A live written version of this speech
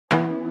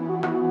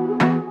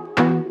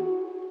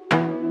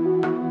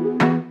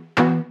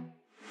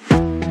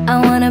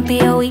wanna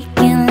be a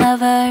weekend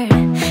lover.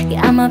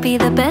 Yeah, I'ma be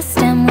the best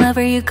damn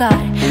lover you got.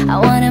 I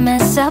wanna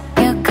mess up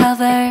your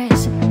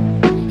covers.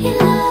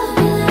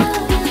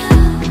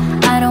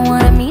 I don't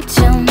wanna meet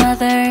your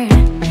mother.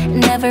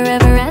 Never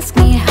ever ask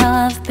me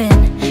how I've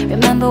been.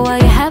 Remember why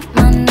you have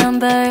my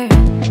number.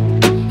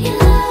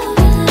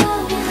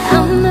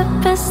 I'm the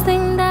best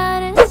thing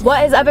that is.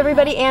 What is up,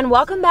 everybody, and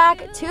welcome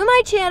back to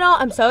my channel.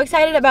 I'm so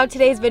excited about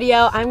today's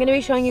video. I'm gonna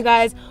be showing you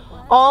guys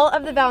all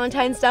of the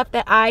Valentine stuff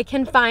that I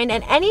can find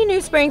and any new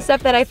spring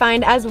stuff that I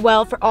find as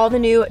well for all the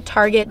new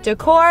Target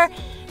decor.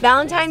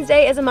 Valentine's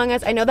Day is among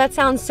us. I know that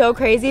sounds so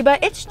crazy,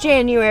 but it's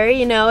January,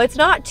 you know, it's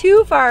not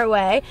too far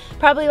away.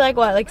 Probably like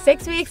what, like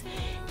 6 weeks?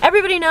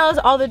 Everybody knows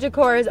all the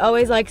decor is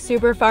always like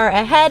super far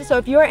ahead, so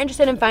if you're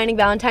interested in finding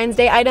Valentine's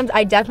Day items,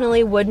 I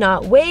definitely would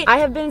not wait. I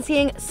have been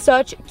seeing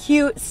such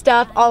cute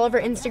stuff all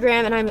over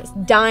Instagram and I'm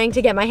dying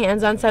to get my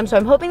hands on some, so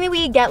I'm hoping that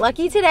we get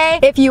lucky today.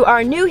 If you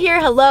are new here,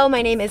 hello,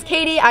 my name is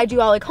Katie. I do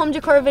all like home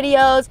decor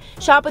videos,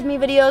 shop with me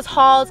videos,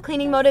 hauls,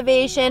 cleaning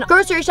motivation,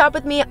 grocery shop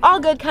with me,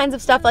 all good kinds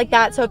of stuff like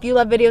that. So if you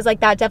love videos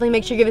like that, definitely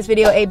make sure you give this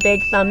video a big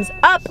thumbs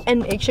up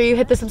and make sure you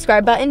hit the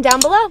subscribe button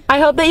down below. I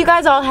hope that you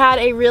guys all had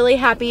a really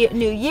happy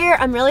new year.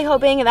 I'm really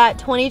hoping that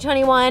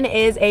 2021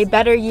 is a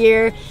better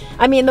year.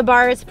 I mean, the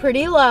bar is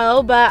pretty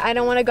low, but I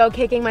don't want to go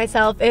kicking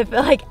myself if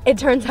like it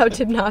turns out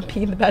to not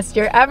be the best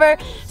year ever.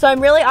 So I'm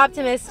really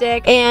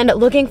optimistic and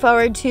looking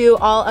forward to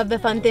all of the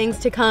fun things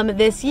to come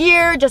this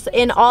year, just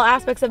in all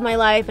aspects of my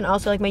life and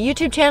also like my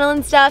YouTube channel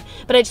and stuff.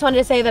 But I just wanted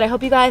to say that I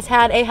hope you guys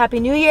had a happy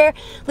new year.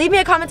 Leave me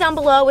a comment down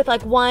below with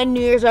like one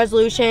New Year's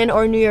resolution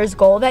or New Year's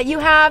goal that you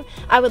have.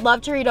 I would love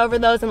to read over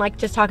those and like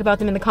just talk about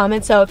them in the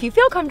comments. So if you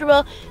feel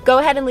comfortable, go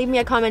ahead and leave me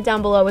a comment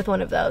down below with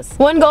one of those.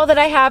 One goal that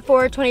I have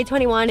for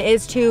 2021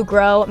 is to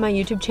grow my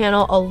YouTube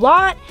channel a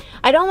lot.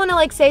 I don't want to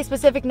like say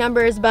specific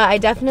numbers, but I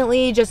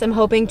definitely just am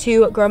hoping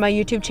to grow my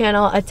YouTube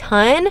channel a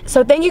ton.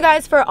 So thank you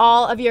guys for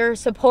all of your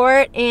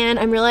support, and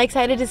I'm really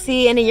excited to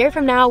see in a year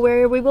from now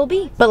where we will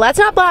be. But let's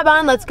not blab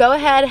on, let's go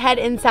ahead, head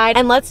inside,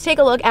 and let's take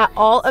a look at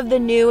all of the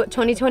new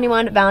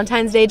 2021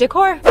 Valentine's Day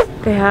decor.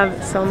 They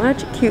have so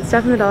much cute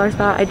stuff in the dollar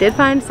spot. I did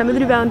find some of the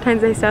new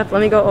Valentine's Day stuff.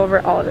 Let me go over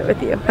all of it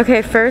with you.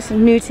 Okay, first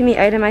new to me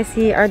item I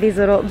see are these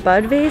little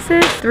bud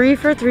vases. 3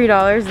 for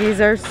 $3.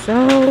 These are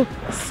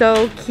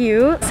so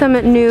cute. Some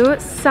new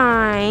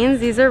signs.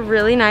 These are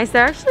really nice.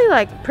 They're actually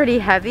like pretty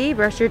heavy.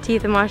 Brush your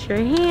teeth and wash your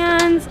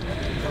hands.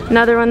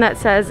 Another one that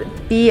says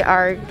be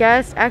our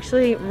guest.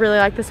 Actually really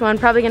like this one.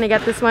 Probably gonna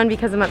get this one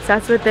because I'm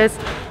obsessed with this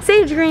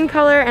sage green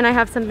color and I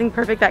have something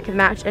perfect that could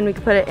match and we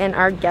could put it in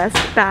our guest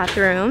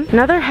bathroom.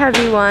 Another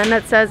heavy one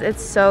that says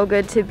it's so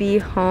good to be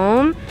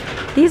home.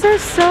 These are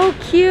so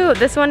cute.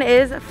 This one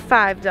is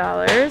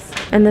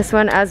 $5 and this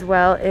one as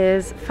well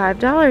is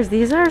 $5.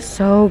 These are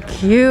so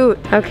cute.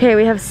 Okay,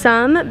 we have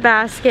some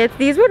baskets.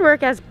 These would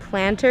work as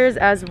planters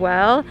as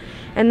well.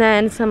 And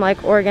then some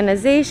like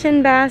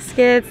organization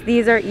baskets.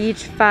 These are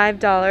each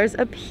 $5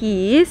 a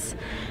piece.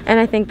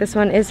 And I think this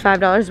one is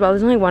 $5 as well.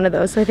 There's only one of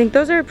those. So I think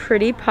those are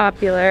pretty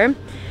popular.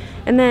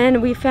 And then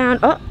we found,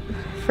 oh,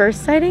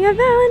 first sighting of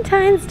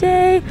Valentine's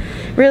Day.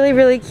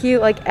 Really cute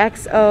like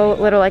XO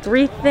little like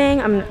wreath thing.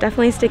 I'm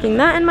definitely sticking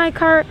that in my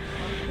cart.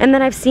 And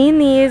then I've seen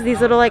these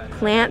little like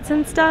plants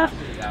and stuff.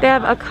 They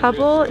have a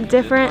couple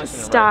different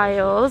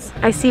styles.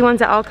 I see ones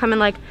that all come in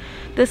like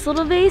this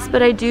little vase,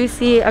 but I do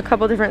see a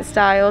couple different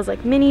styles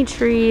like mini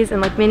trees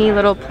and like mini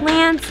little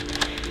plants.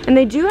 And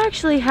they do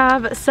actually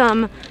have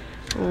some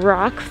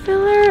rock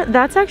filler.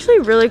 That's actually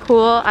really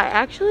cool. I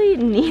actually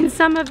need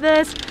some of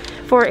this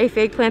for a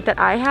fake plant that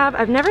I have.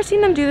 I've never seen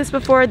them do this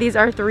before. These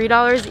are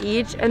 $3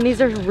 each and these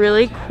are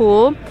really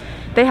cool.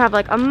 They have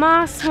like a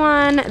moss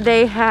one,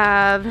 they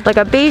have like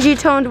a beigey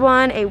toned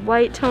one, a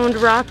white toned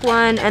rock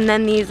one, and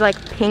then these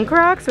like pink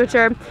rocks, which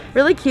are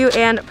really cute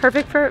and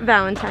perfect for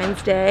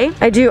Valentine's Day.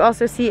 I do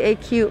also see a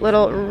cute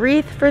little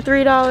wreath for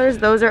 $3.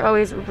 Those are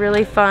always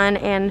really fun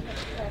and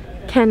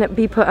can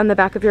be put on the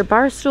back of your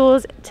bar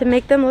stools to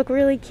make them look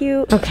really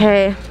cute.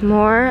 Okay,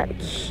 more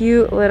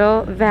cute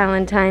little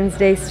Valentine's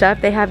Day stuff.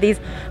 They have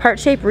these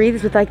heart-shaped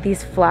wreaths with like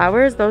these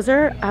flowers. Those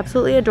are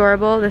absolutely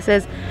adorable. This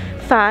is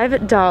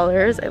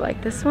 $5. I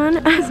like this one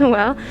as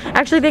well. I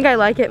actually think I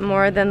like it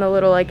more than the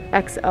little like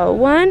XO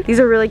one. These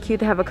are really cute.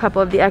 They have a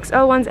couple of the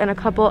XO ones and a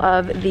couple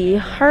of the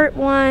heart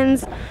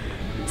ones.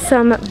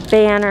 Some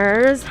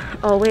banners.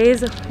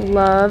 Always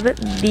love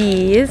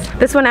these.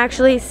 This one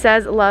actually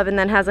says love and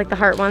then has like the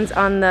heart ones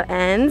on the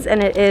ends,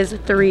 and it is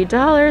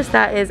 $3.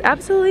 That is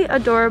absolutely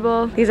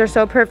adorable. These are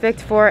so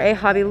perfect for a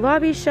Hobby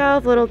Lobby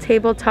shelf. Little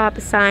tabletop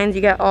signs.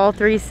 You get all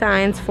 3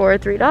 signs for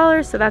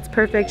 $3, so that's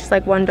perfect. Just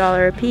like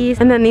 $1 a piece.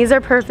 And then these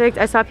are perfect.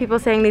 I saw people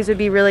saying these would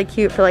be really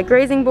cute for like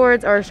grazing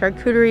boards or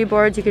charcuterie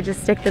boards. You could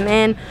just stick them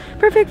in.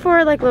 Perfect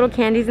for like little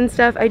candies and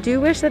stuff. I do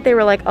wish that they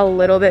were like a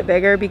little bit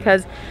bigger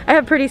because I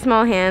have pretty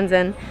small hands cans,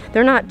 and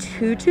they're not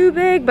too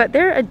big, but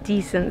they're a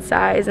decent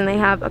size. And they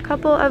have a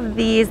couple of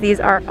these. These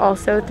are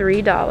also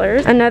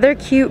 $3. Another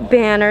cute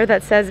banner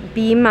that says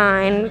 "Be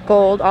Mine"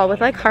 gold, all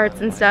with like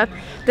hearts and stuff.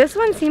 This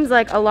one seems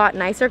like a lot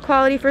nicer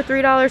quality for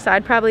 $3, so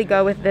I'd probably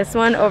go with this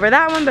one over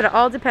that one, but it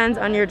all depends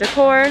on your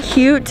decor.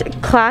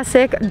 Cute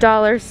classic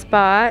dollar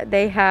spot.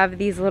 They have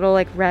these little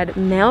like red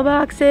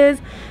mailboxes.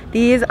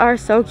 These are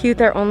so cute.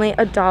 They're only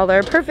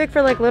 $1. Perfect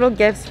for like little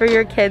gifts for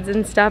your kids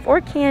and stuff, or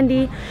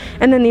candy.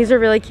 And then these are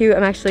really cute.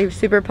 I'm actually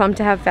super pumped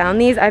to have found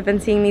these. I've been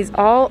seeing these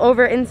all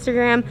over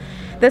Instagram.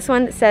 This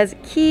one says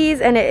keys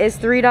and it is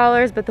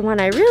 $3, but the one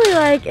I really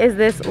like is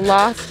this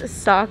lost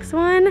socks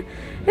one.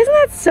 Isn't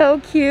that so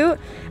cute?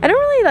 I don't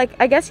really like,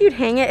 I guess you'd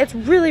hang it. It's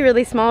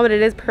really small, but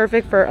it is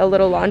perfect for a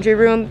little laundry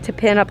room to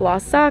pin up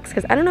lost socks,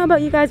 because I don't know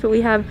about you guys, but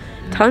we have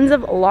tons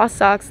of lost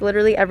socks.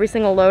 Literally every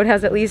single load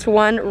has at least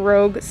one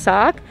rogue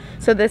sock,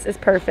 so this is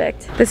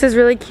perfect. This is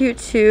really cute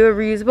too, a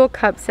reusable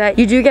cup set.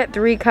 You do get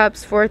 3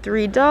 cups for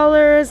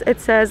 $3. It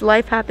says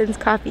life happens,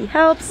 coffee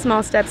helps,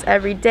 small steps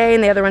every day,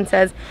 and the other one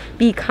says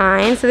be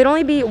kind. So they'd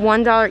only be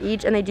 $1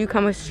 each, and they do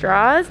come with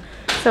straws.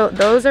 So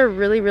those are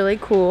really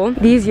cool.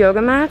 These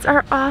yoga mats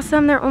are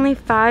awesome. They're only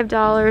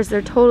 $5.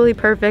 They're totally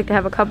perfect. They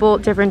have a couple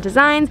different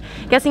designs.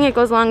 Guessing it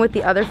goes along with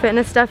the other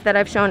fitness stuff that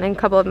I've shown in a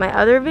couple of my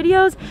other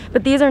videos,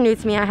 but these are new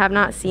to me. I have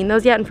not seen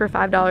those yet, and for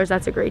 $5,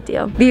 that's a great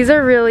deal. These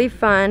are really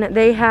fun.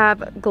 They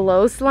have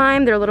glow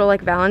slime. They're little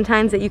like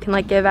Valentines that you can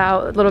like give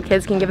out. Little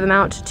kids can give them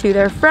out to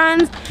their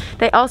friends.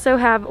 They also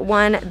have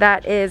one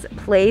that is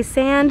play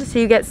sand. So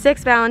you get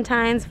 6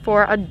 Valentines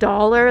for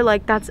 $1.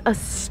 Like, that's a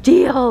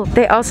steal.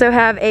 They also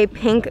have a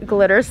pink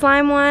glitter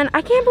slime one.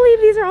 I can't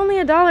believe these are only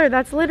 $1.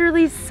 That's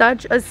literally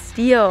such a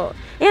steal.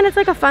 And it's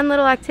like a fun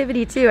little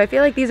activity too. I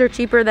feel like these are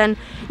cheaper than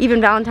even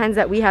Valentines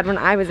that we had when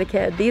I was a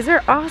kid. These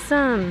are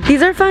awesome.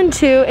 These are fun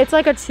too. It's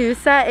like a 2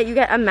 set. You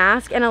get a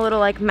mask and a little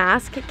like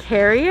mask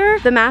carrier.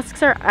 The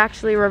masks are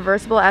actually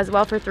reversible as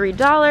well for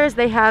 $3.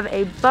 They have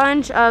a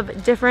bunch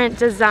of different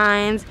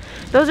designs.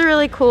 Those are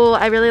really cool.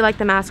 I really like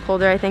the mask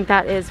holder. I think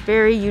that is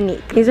very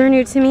unique. These are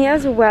new to me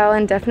as well,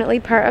 and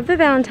definitely part of the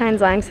Valentine's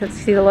line, so you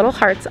see the little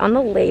hearts on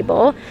the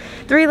label.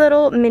 3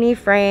 little mini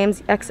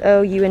frames,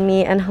 XO, you and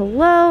me, and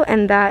hello,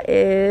 and that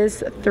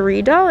is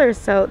 $3.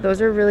 So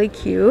those are really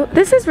cute.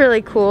 This is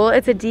really cool.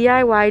 It's a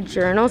DIY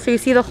journal. So you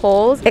see the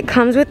holes. It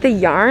comes with the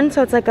yarn,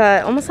 so it's like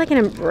a almost like an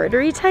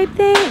embroidery type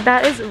thing.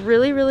 That is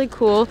really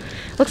cool.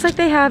 Looks like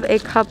they have a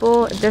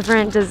couple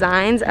different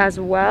designs as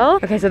well.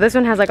 Okay, so this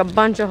one has like a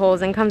bunch of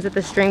holes and comes with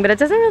the string, but it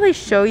doesn't really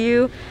show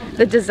you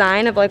the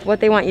design of like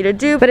what they want you to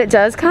do, but it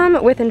does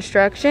come with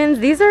instructions.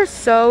 These are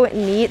so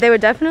neat. It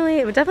would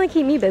definitely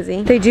keep me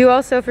busy. They do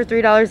also, for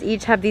 $3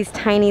 each, have these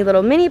tiny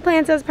little mini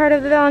plants as part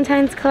of the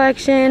Valentine's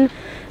collection.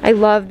 I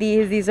love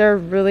these. These are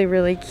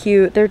really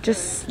cute.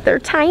 They're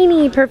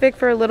tiny, perfect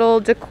for a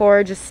little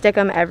decor. Just stick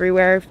them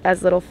everywhere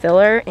as little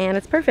filler, and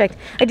it's perfect.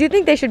 I do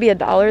think they should be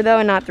 $1 though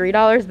and not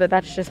 $3, but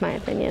that's just my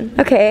opinion.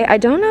 Okay, I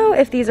don't know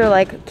if these are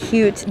like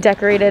cute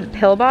decorated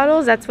pill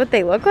bottles. That's what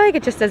they look like.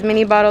 It just says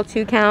mini bottle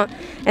 2 count,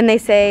 and they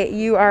say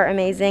you are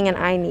amazing and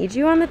I need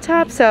you on the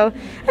top. So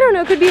I don't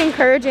know, it could be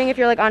encouraging if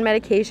you're like on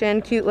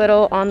medication. Cute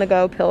little on the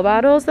go pill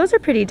bottles. Those are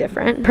pretty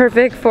different.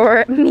 Perfect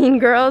for mean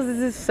girls. This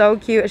is so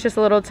cute. It's just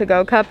a little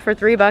to-go cup for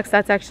 $3.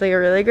 That's actually a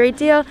really great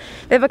deal.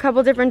 They have a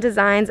couple different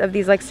designs of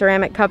these like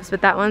ceramic cups,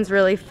 but that one's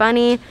really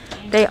funny.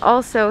 They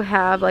also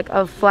have like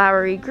a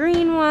flowery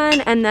green one,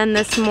 and then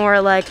this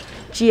more like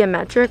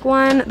geometric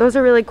one. Those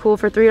are really cool.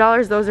 For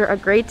 $3, those are a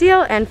great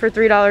deal, and for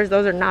 $3,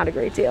 those are not a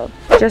great deal.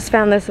 Just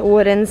found this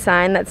wooden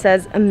sign that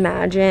says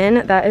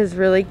imagine. That is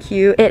really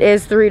cute. It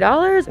is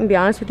 $3, and to be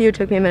honest with you, it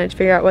took me a minute to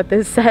figure out what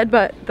this said,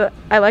 but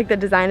I like the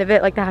design of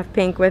it. Like the half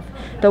pink with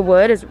the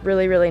wood is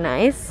really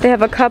nice. They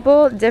have a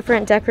couple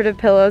different decorative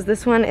pillows.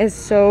 This one is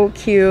so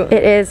cute.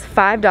 It is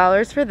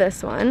 $5 for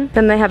this one.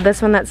 Then they have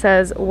this one that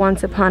says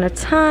once upon a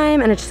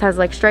time, and it just has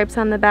like stripes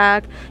on the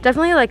back.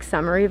 Definitely like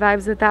summery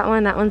vibes with that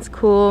one. That one's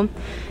cool.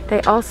 They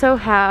also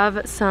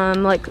have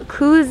some like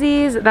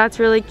koozies. That's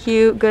really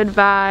cute. Good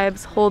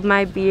vibes. Hold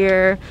my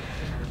beer.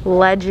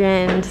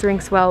 Legend.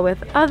 Drinks well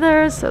with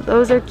others. So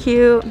those are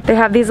cute. They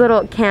have these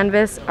little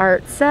canvas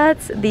art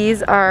sets.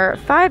 These are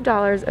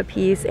 $5 a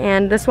piece,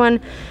 and this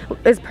one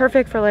is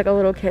perfect for like a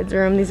little kid's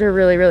room. These are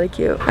really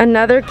cute.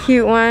 Another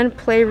cute one,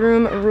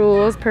 playroom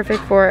rules.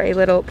 Perfect for a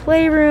little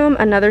playroom.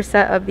 Another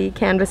set of the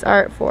canvas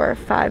art for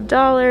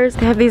 $5.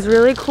 They have these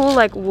really cool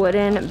like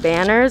wooden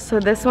banners. So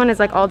this one is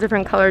like all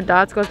different colored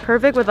dots. Goes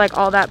perfect with like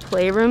all that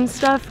playroom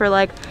stuff for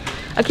like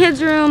a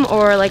kid's room,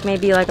 or like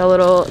maybe like a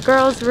little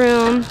girl's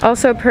room.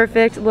 Also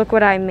perfect, look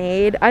what I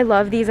made. I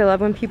love these. I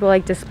love when people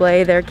like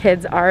display their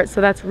kids' art.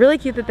 So that's really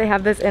cute that they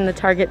have this in the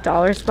Target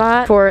dollar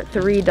spot for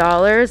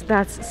 $3.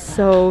 That's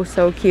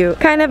so cute.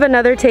 Kind of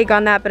another take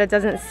on that, but it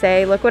doesn't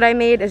say. Look what I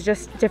made is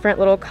just different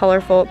little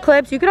colorful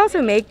clips. You could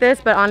also make this,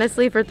 but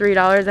honestly for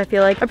 $3, I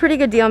feel like a pretty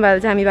good deal. And by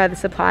the time you buy the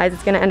supplies,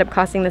 it's gonna end up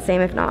costing the same,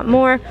 if not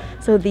more.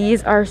 So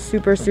these are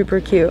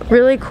super cute.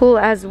 Really cool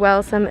as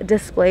well. Some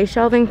display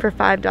shelving for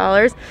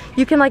 $5.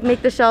 You can like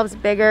make the shelves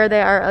bigger.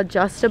 They are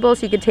adjustable,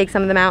 so you could take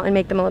some of them out and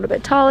make them a little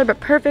bit taller, but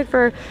perfect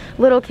for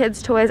little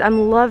kids' toys.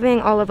 I'm loving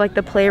all of like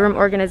the playroom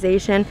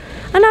organization.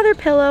 Another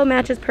pillow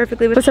matches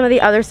perfectly with some of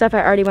the other stuff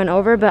I already went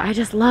over, but I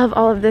just love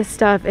all of this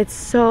stuff. It's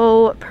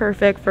so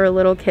perfect for a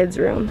little kid's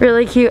room.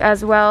 Really cute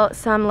as well.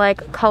 Some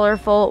like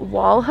colorful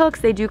wall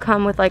hooks. They do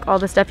come with like all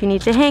the stuff you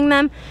need to hang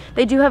them.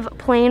 They do have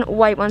plain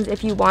white ones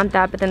if you want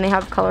that, but then they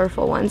have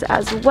colorful ones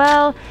as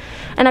well.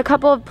 And a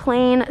couple of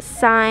plain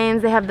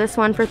signs. They have this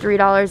one for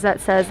 $3 that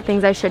says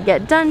things I should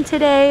get done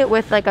today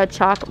with like a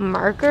chalk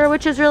marker,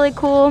 which is really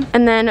cool.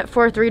 And then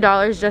for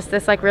 $3, just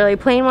this like really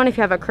plain one. If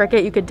you have a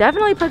Cricut, you could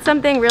definitely put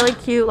something really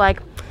cute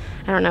like,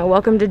 I don't know,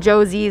 welcome to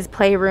Josie's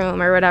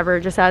playroom or whatever,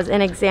 just as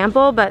an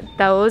example, but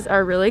those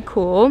are really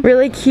cool.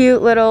 Really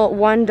cute little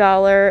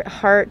 $1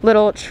 heart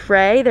little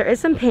tray. There is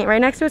some paint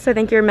right next to it, so I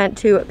think you're meant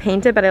to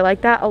paint it, but I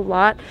like that a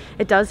lot.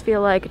 It does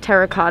feel like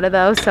terracotta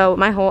though, so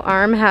my whole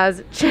arm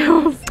has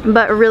chills.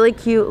 But a really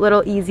cute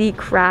little easy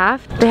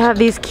craft. They have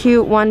these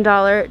cute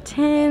 $1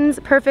 tins,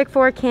 perfect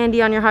for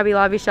candy on your Hobby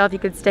Lobby shelf. You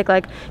could stick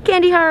like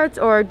candy hearts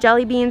or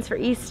jelly beans for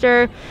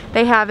Easter.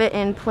 They have it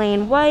in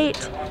plain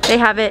white. They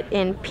have it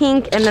in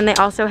pink, and then they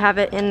also have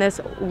it in this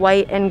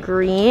white and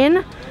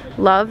green.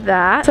 Love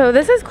that. So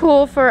this is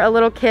cool for a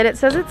little kid. It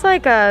says it's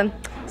like a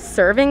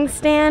serving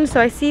stand. So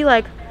I see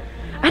like,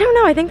 I don't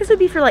know, I think this would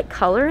be for like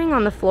coloring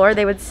on the floor.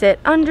 They would sit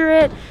under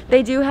it.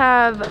 They do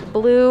have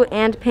blue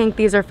and pink.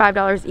 These are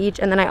 $5 each.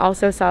 And then I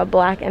also saw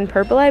black and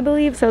purple, I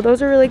believe. So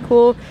those are really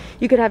cool.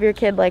 You could have your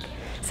kid like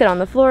sit on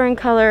the floor and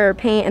color or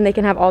paint, and they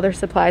can have all their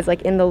supplies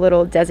like in the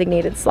little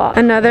designated slot.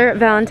 Another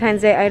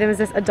Valentine's Day item is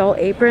this adult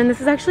apron.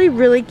 This is actually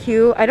really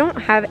cute. I don't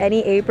have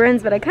any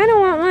aprons, but I kind of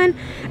want one,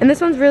 and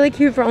this one's really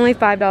cute for only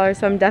 $5,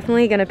 so I'm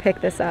definitely gonna pick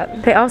this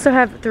up. They also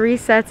have 3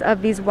 sets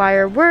of these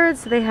wire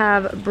words. So they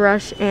have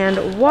brush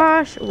and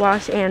wash,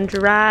 wash and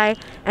dry,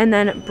 and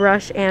then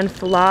brush and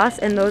floss,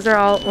 and those are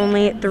all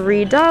only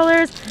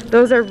 $3.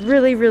 Those are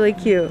really, really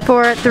cute.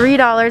 For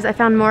 $3, I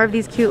found more of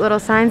these cute little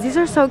signs. These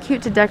are so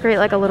cute to decorate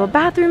like a little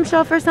bathroom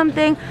shelf or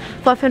something.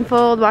 Fluff and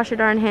fold, wash your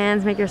darn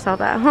hands, make yourself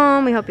at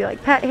home. We hope you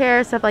like pet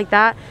hair, stuff like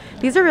that.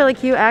 These are really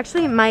cute. I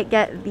actually might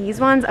get these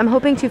ones. I'm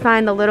hoping to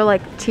find the little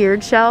like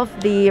tiered shelf,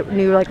 the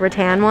new like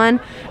rattan one.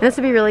 And this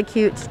would be really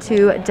cute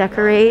to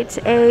decorate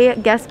a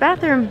guest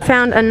bathroom.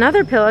 Found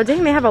another pillow.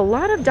 Dang, they have a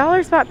lot of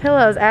dollar spot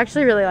pillows. I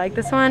actually really like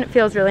this one. It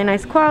feels really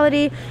nice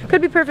quality.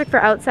 Could be perfect for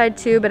outside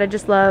too, but I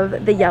just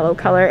love the yellow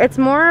color. It's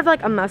more of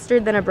like a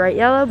mustard than a bright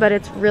yellow, but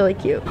it's really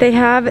cute. They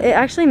have, it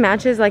actually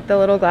matches like the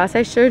little glass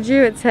I showed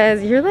you. It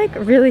says, "You're like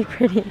really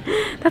pretty."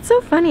 That's so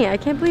funny. I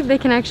can't believe they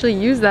can actually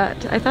use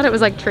that. I thought it was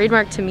like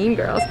trademarked to Mean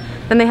Girls.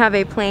 Then they have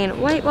a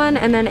plain white one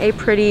and then a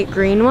pretty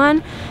green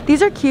one.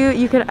 These are cute.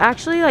 You could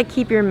actually like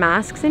keep your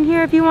masks in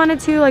here if you wanted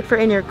to, like for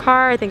in your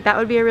car. I think that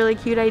would be a really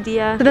cute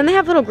idea. So then they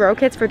have little grow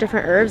kits for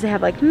different herbs. They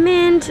have like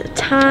mint,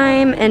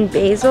 thyme, and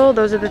basil.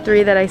 Those are the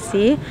 3 that I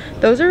see.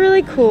 Those are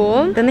really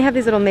cool. Then they have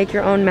these little make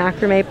your own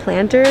macrame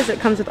planters. It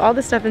comes with all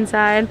the stuff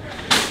inside.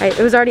 It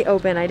was already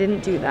open, I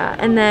didn't do that.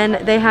 And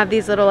then they have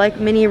these little like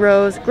mini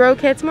rose grow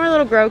kits, more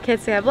little grow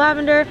kits. They have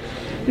lavender,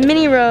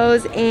 mini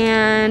rose,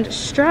 and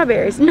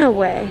strawberries. No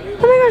way.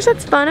 Oh my gosh,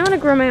 that's fun. I want to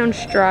grow my own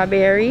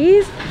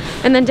strawberries.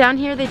 And then down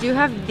here they do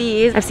have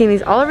these. I've seen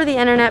these all over the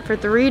internet for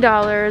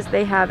 $3.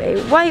 They have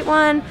a white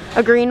one,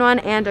 a green one,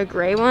 and a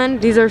gray one.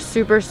 These are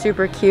super,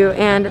 super cute,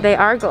 and they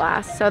are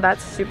glass, so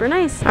that's super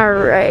nice. All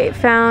right,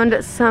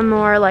 found some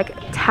more like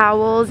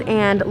towels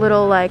and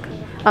little like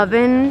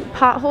oven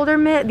pot holder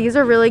mitt. These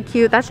are really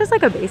cute. That's just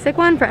like a basic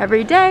one for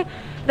every day.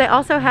 They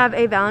also have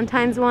a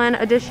Valentine's one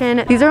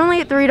edition. These are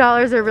only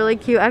 $3. They're really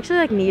cute. I actually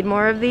like need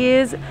more of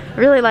these. I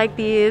really like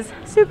these.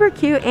 Super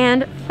cute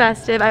and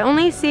festive. I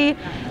only see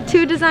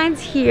 2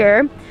 designs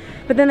here,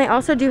 but then they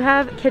also do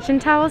have kitchen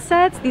towel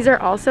sets. These are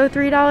also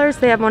 $3.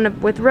 They have one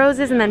with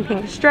roses and then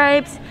pink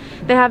stripes.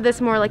 They have this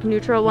more like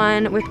neutral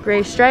one with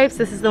gray stripes.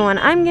 This is the one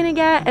I'm gonna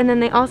get. And then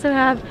they also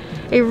have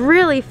a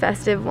really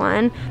festive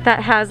one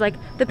that has like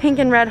the pink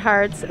and red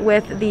hearts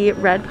with the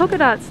red polka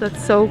dots.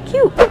 That's so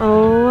cute.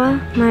 Oh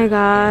my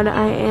god,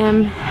 I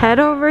am head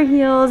over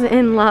heels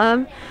in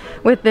love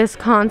with this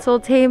console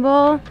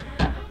table.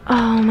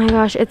 Oh my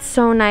gosh, it's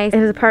so nice. It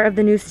is a part of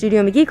the new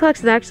Studio McGee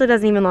collection. It actually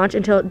doesn't even launch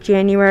until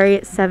January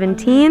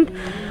 17th.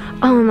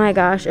 Oh my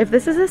gosh, if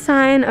this is a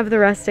sign of the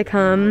rest to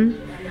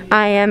come,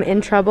 I am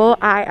in trouble.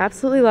 I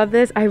absolutely love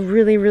this. I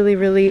really, really,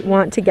 really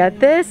want to get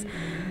this.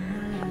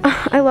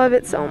 I love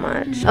it so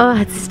much. Oh,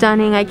 it's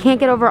stunning. I can't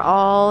get over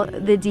all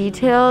the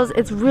details.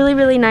 It's really,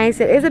 really nice.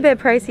 It is a bit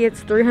pricey.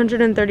 It's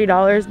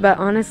 $330, but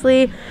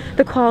honestly,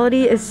 the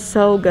quality is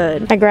so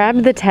good. I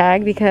grabbed the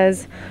tag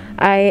because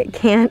I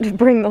can't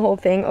bring the whole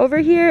thing over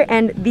here,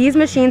 and these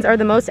machines are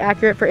the most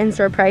accurate for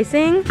in-store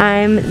pricing.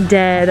 I'm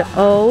dead.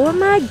 Oh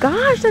my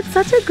gosh, that's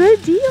such a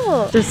good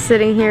deal. Just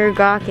sitting here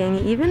gawking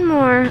even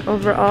more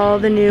over all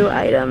the new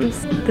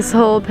items. This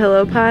whole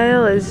pillow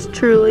pile is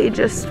truly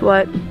just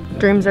what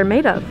dreams are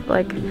made of.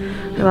 Like,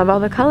 I love all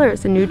the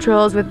colors, the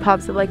neutrals with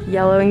pops of like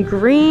yellow and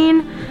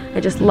green. I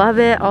just love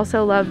it.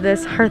 Also love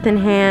this Hearth and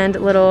Hand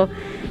little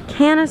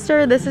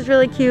canister. This is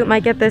really cute.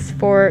 Might get this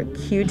for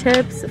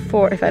Q-tips,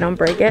 for if I don't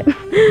break it,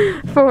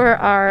 for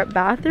our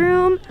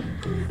bathroom.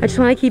 I just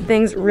want to keep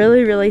things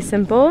really, really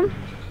simple.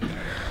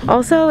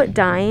 Also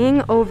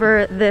dying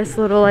over this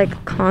little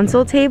like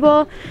console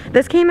table.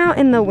 This came out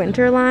in the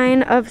winter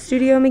line of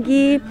Studio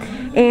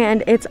McGee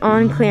and it's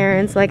on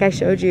clearance like I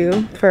showed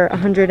you for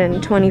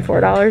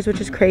 $124, which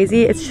is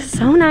crazy. It's just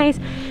so nice.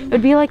 It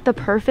would be like the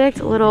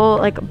perfect little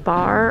like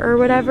bar or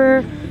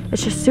whatever.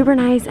 It's just super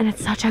nice and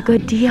it's such a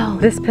good deal.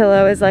 This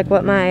pillow is like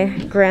what my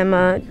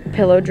grandma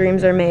pillow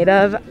dreams are made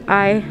of.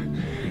 I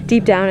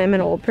deep down am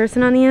an old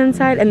person on the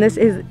inside and this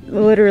is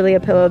literally a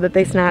pillow that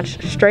they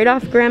snatched straight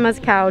off grandma's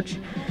couch.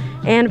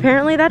 And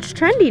apparently that's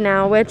trendy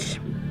now, which,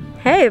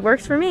 hey, it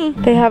works for me.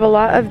 They have a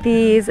lot of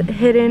these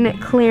hidden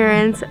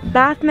clearance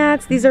bath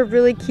mats. These are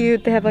really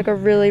cute. They have like a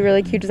really,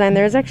 really cute design.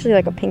 There's actually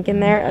like a pink in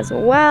there as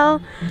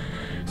well.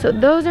 So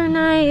those are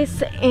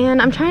nice.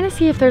 And I'm trying to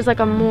see if there's like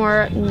a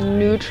more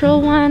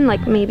neutral one,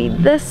 like maybe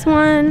this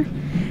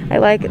one. I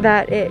like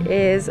that it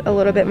is a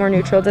little bit more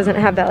neutral. It doesn't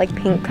have that like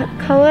pink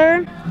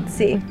color. Let's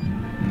see.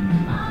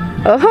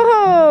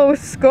 Oh,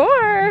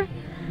 score!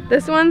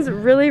 This one's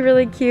really,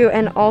 really cute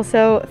and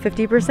also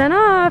 50%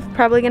 off.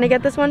 Probably gonna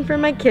get this one for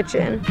my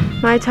kitchen.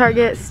 My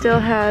Target still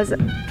has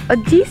a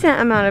decent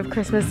amount of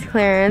Christmas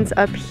clearance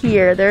up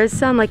here. There's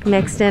some like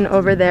mixed in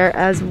over there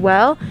as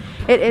well.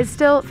 It is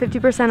still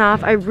 50%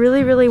 off. I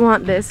really, really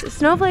want this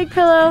snowflake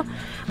pillow,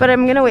 but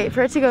I'm gonna wait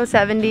for it to go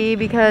 70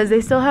 because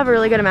they still have a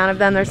really good amount of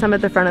them. There's some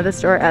at the front of the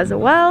store as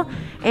well.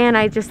 And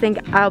I just think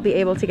I'll be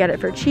able to get it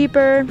for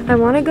cheaper. I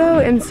wanna go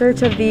in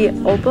search of the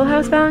Opal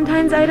House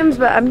Valentine's items,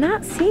 but I'm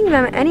not seeing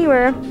them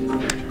anywhere,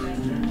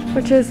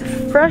 which is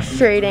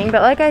frustrating.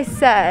 But like I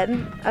said,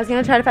 I was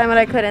gonna try to find what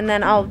I could and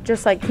then I'll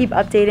just like keep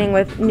updating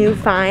with new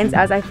finds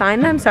as I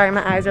find them. Sorry,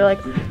 my eyes are like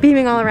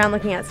beaming all around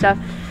looking at stuff.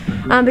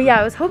 But yeah,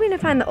 I was hoping to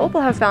find the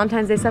Opal House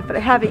Valentine's Day stuff, but I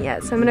haven't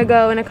yet. So I'm gonna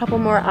go in a couple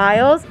more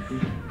aisles.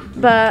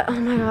 But oh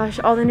my gosh,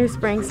 all the new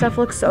spring stuff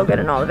looks so good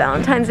and all the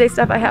Valentine's Day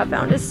stuff I have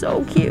found is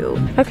so cute.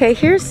 Okay,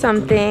 here's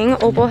something.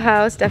 Opal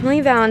House,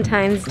 definitely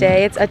Valentine's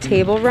Day. It's a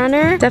table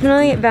runner.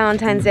 Definitely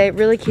Valentine's Day,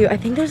 really cute. I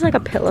think there's like a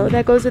pillow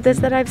that goes with this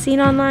that I've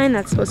seen online.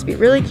 That's supposed to be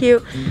really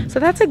cute. So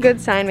that's a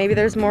good sign. Maybe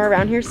there's more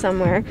around here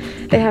somewhere.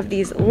 They have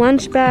these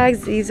lunch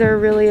bags. These are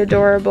really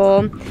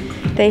adorable.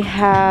 They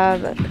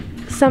have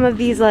some of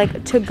these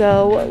like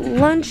to-go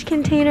lunch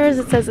containers.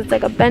 It says it's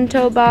like a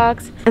bento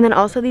box. And then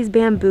also these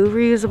bamboo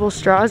reusable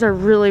straws are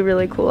really,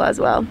 really cool as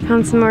well.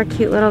 Found some more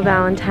cute little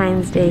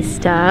Valentine's Day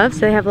stuff. So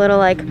they have little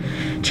like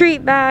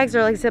treat bags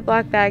or like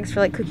Ziploc bags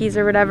for like cookies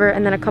or whatever.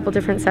 And then a couple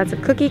different sets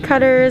of cookie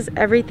cutters.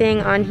 Everything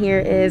on here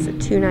is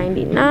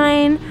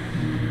 $2.99.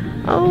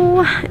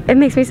 Oh, it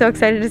makes me so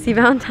excited to see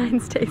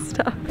Valentine's Day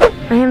stuff.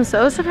 I am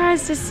so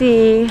surprised to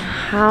see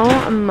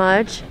how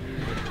much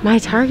my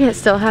Target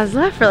still has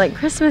left for like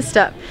Christmas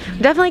stuff.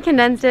 Definitely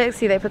condensed it.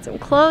 See, they put some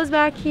clothes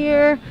back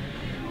here.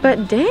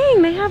 But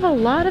dang, they have a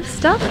lot of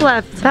stuff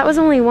left. That was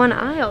only one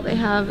aisle. They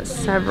have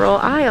several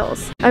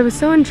aisles. I was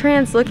so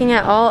entranced looking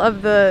at all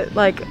of the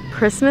like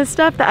Christmas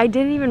stuff that I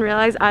didn't even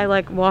realize I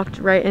like walked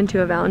right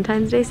into a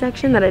Valentine's Day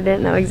section that I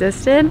didn't know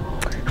existed.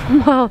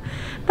 Well,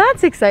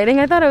 that's exciting.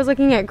 I thought I was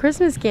looking at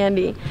Christmas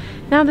candy.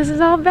 Now this is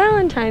all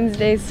Valentine's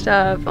Day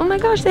stuff. Oh my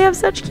gosh, they have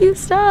such cute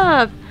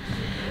stuff.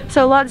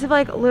 So lots of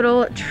like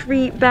little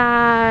treat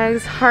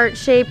bags,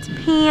 heart-shaped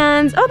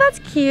pans. Oh, that's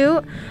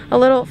cute. A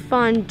little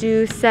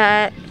fondue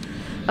set.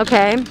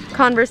 Okay,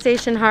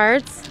 conversation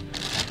hearts.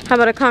 How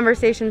about a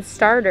conversation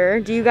starter?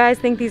 Do you guys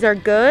think these are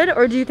good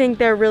or do you think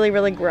they're really,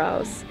 really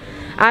gross?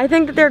 I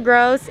think that they're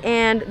gross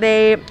and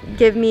they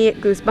give me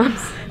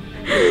goosebumps.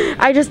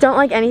 I just don't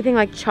like anything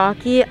like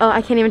chalky. Oh,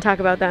 I can't even talk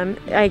about them.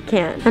 I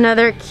can't.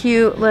 Another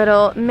cute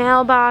little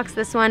mailbox.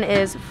 This one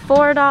is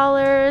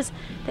 $4.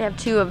 They have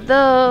 2 of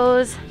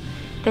those.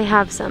 They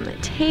have some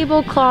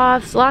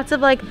tablecloths, lots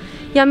of like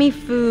yummy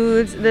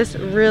foods. This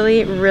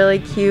really, really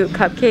cute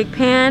cupcake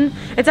pan.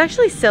 It's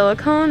actually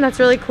silicone. That's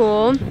really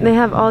cool. They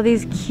have all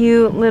these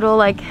cute little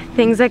like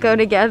things that go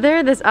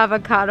together. This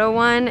avocado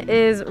one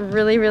is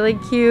really, really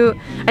cute.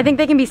 I think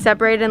they can be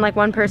separated and like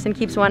one person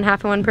keeps one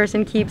half and one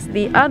person keeps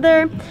the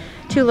other.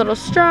 2 little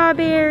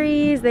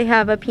strawberries. They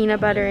have a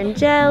peanut butter and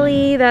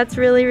jelly. That's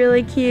really,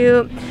 really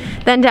cute.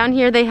 Then down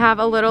here they have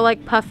a little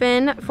like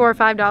puffin for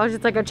 $5.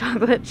 It's like a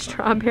chocolate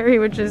strawberry,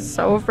 which is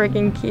so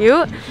freaking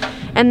cute.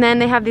 And then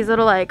they have these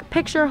little like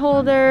picture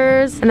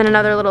holders and then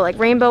another little like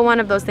rainbow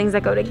one of those things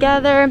that go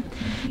together.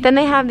 Then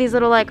they have these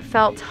little like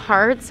felt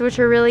hearts, which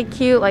are really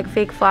cute, like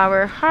fake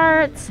flower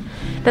hearts.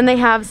 Then they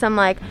have some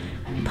like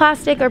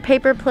plastic or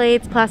paper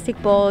plates, plastic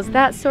bowls,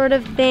 that sort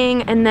of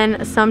thing, and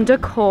then some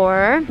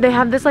decor. They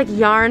have this like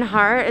yarn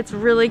heart. It's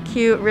really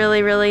cute,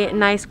 really, really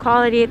nice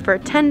quality for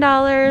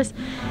 $10.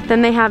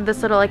 Then they have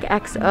this little like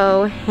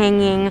XO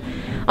hanging,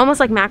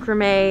 almost like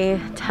macrame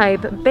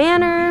type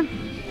banner.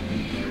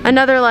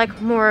 Another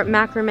like more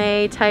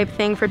macrame type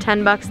thing for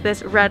 10 bucks,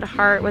 this red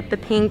heart with the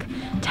pink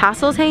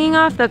tassels hanging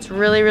off. That's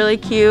really, really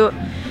cute.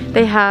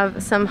 They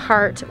have some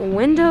heart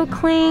window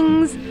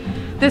clings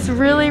this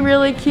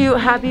really cute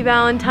Happy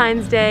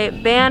Valentine's Day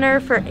banner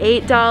for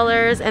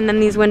 $8, and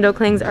then these window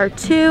clings are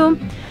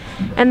 $2.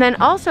 And then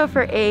also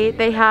for $8,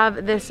 they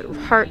have this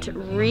heart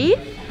wreath.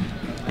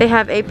 They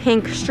have a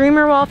pink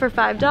streamer wall for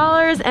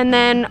 $5, and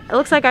then it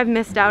looks like I've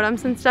missed out on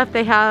some stuff.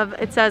 They have,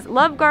 it says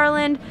love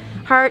garland,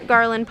 heart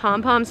garland,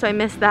 pom-pom, so I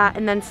missed that,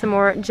 and then some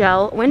more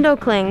gel window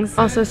clings.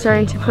 Also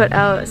starting to put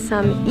out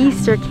some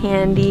Easter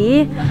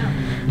candy.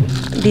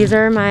 These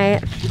are my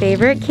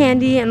favorite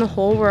candy in the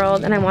whole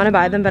world, and I want to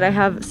buy them, but I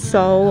have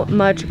so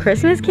much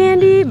Christmas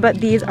candy, but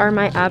these are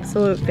my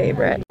absolute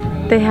favorite.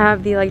 They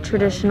have the like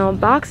traditional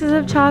boxes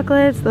of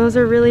chocolates. Those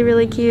are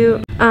really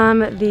cute.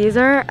 These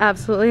are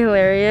absolutely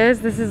hilarious.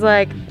 This is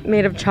like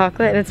made of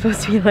chocolate and it's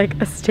supposed to be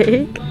like a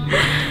steak.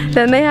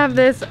 Then they have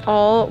this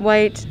all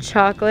white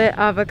chocolate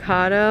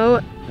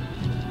avocado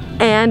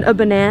and a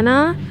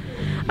banana.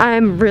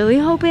 I'm really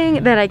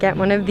hoping that I get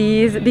one of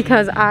these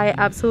because I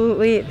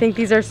absolutely think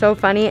these are so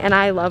funny and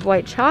I love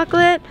white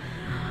chocolate.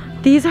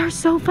 These are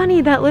so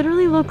funny. That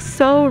literally looks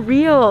so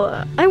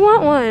real. I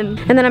want one.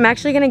 And then I'm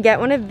actually gonna get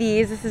one of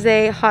these. This is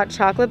a hot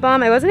chocolate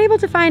bomb. I wasn't able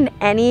to find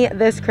any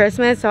this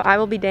Christmas, so I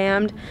will be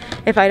damned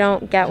if I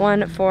don't get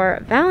one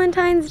for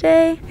Valentine's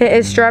Day. It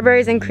is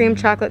strawberries and cream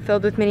chocolate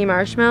filled with mini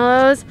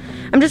marshmallows.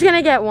 I'm just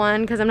gonna get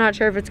one because I'm not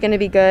sure if it's gonna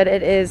be good.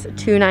 It is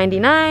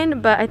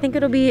 $2.99, but I think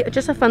it'll be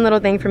just a fun little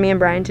thing for me and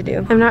Brian to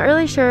do. I'm not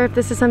really sure if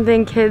this is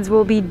something kids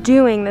will be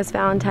doing this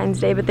Valentine's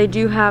Day, but they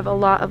do have a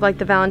lot of like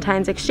the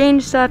Valentine's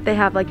exchange stuff. They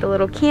have like the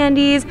little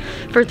candies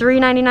for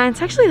 $3.99.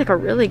 It's actually like a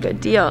really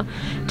good deal.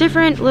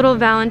 Different little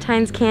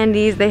Valentine's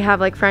candies. They have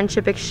like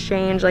friendship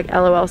exchange, like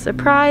LOL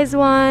surprise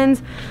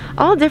ones,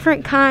 all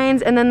different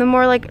kinds, and then the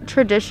more like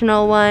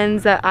traditional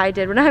ones that I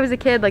did when I was a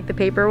kid, like the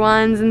paper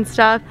ones and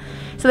stuff.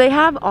 So they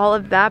have all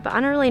of that, but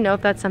I don't really know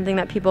if that's something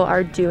that people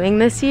are doing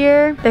this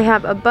year. They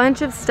have a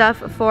bunch of stuff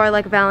for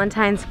like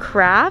Valentine's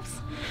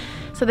crafts.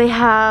 So they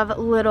have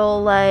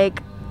little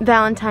like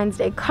Valentine's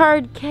Day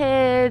card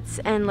kits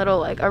and little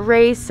like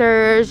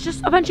erasers,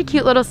 just a bunch of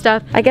cute little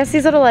stuff. I guess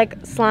these little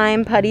like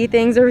slime putty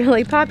things are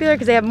really popular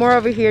because they have more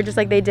over here just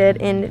like they did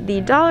in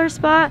the dollar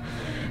spot.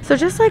 So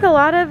just like a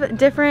lot of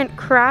different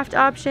craft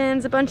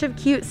options, a bunch of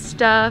cute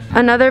stuff.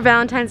 Another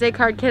Valentine's Day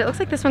card kit. It looks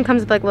like this one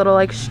comes with like little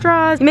like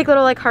straws. You make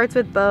little like hearts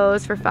with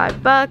bows for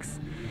 $5.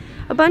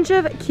 A bunch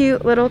of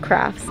cute little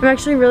crafts. I'm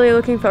actually really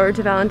looking forward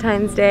to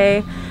Valentine's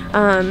Day.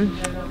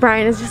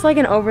 Brian is just like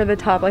an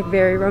over-the-top, like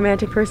very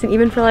romantic person,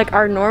 even for like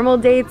our normal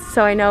dates,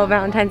 so I know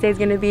Valentine's Day is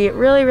gonna be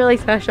really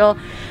special.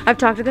 I've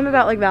talked with him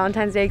about like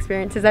Valentine's Day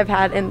experiences I've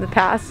had in the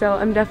past, so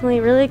I'm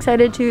definitely really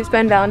excited to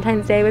spend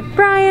Valentine's Day with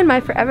Brian, my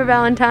forever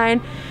Valentine.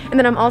 And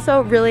then I'm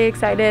also really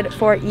excited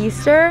for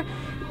Easter.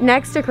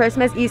 Next to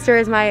Christmas, Easter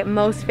is my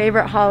most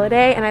favorite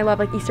holiday, and I love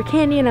like Easter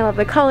candy and I love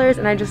the colors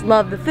and I just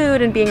love the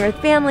food and being with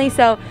family,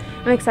 so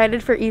I'm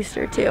excited for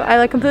Easter too. I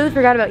like completely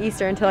forgot about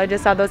Easter until I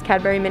just saw those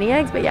Cadbury mini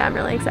eggs, but yeah, I'm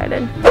really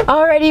excited.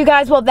 Alrighty you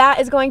guys, well that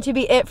is going to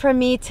be it from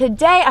me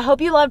today. I hope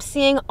you loved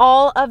seeing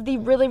all of the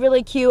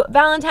really cute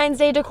Valentine's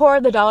Day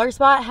decor. The dollar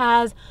spot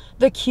has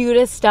the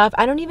cutest stuff.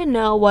 I don't even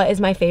know what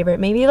is my favorite.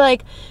 Maybe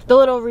like the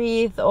little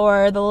wreath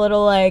or the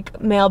little like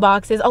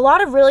mailboxes. A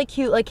lot of really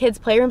cute like kids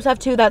playroom stuff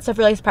too. That stuff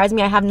really surprised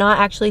me. I have not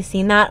actually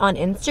seen that on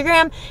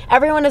Instagram.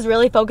 Everyone is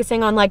really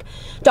focusing on like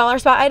dollar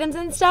spot items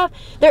and stuff.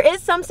 There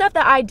is some stuff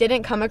that I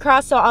didn't come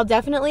across, so I'll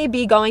definitely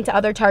be going to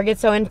other Targets.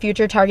 So in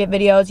future Target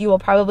videos, you will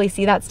probably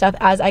see that stuff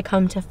as I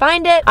come to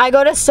find it. I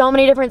go to so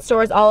many different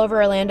stores all over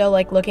Orlando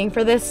like looking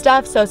for this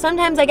stuff. So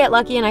sometimes I get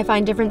lucky and I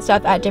find different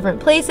stuff at different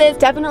places.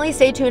 Definitely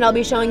stay tuned. I'll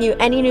be showing you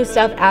any new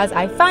stuff as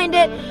I find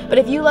it. But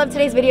if you loved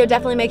today's video,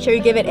 definitely make sure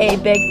you give it a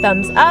big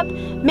thumbs up.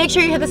 Make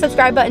sure you hit the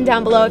subscribe button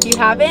down below if you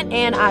haven't,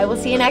 and I will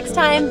see you next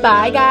time.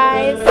 Bye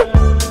guys.